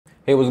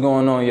Hey, what's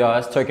going on, y'all?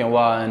 It's Turk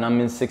Ny, and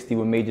I'm in 60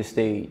 with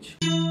MajorStage.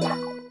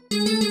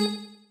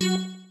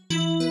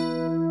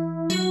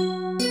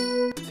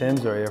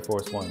 Timbs or Air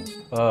Force Ones?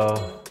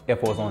 Air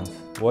Force Ones.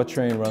 What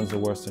train runs the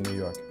worst in New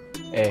York?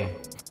 A.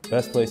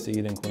 Best place to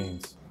eat in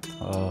Queens?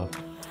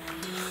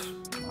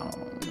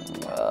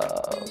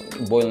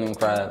 Boiling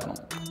crab.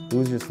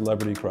 Who's your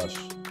celebrity crush?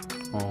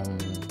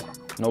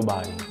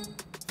 Nobody.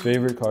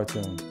 Favorite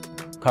cartoon?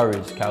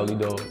 Courage, Cowley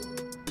Dog.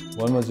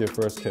 When was your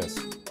first kiss?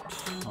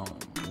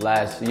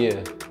 Last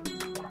year.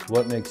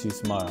 What makes you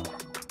smile?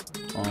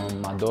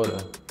 My daughter.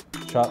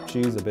 Chopped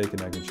cheese or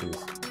bacon, egg, and cheese?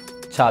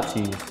 Chopped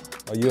cheese.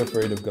 Are you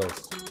afraid of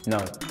ghosts? No.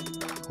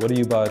 What do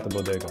you buy at the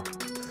bodega?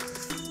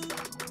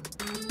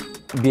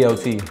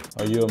 BLT.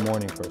 Are you a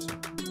morning person?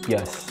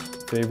 Yes.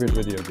 Favorite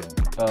video game?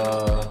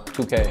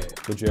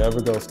 2K. Would you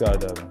ever go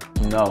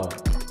skydiving? No.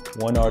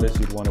 One artist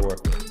you'd want to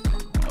work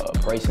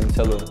with? Bryson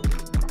Tiller.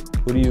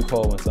 Who do you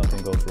call when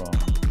something goes wrong?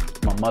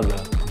 My mother.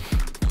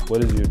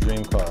 What is your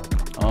dream car?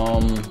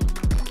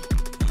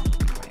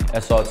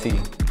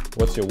 SRT.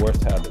 What's your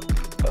worst habit?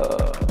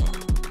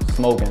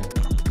 Smoking.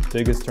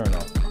 Biggest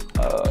turnoff?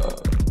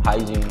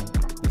 Hygiene.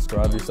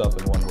 Describe yourself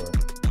in one word.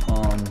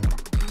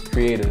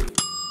 Creative.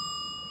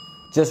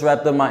 Just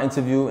wrapped up my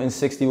interview in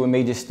 60 with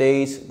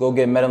MajorStage. Go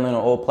get meddling on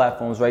all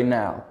platforms right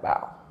now.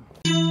 Wow.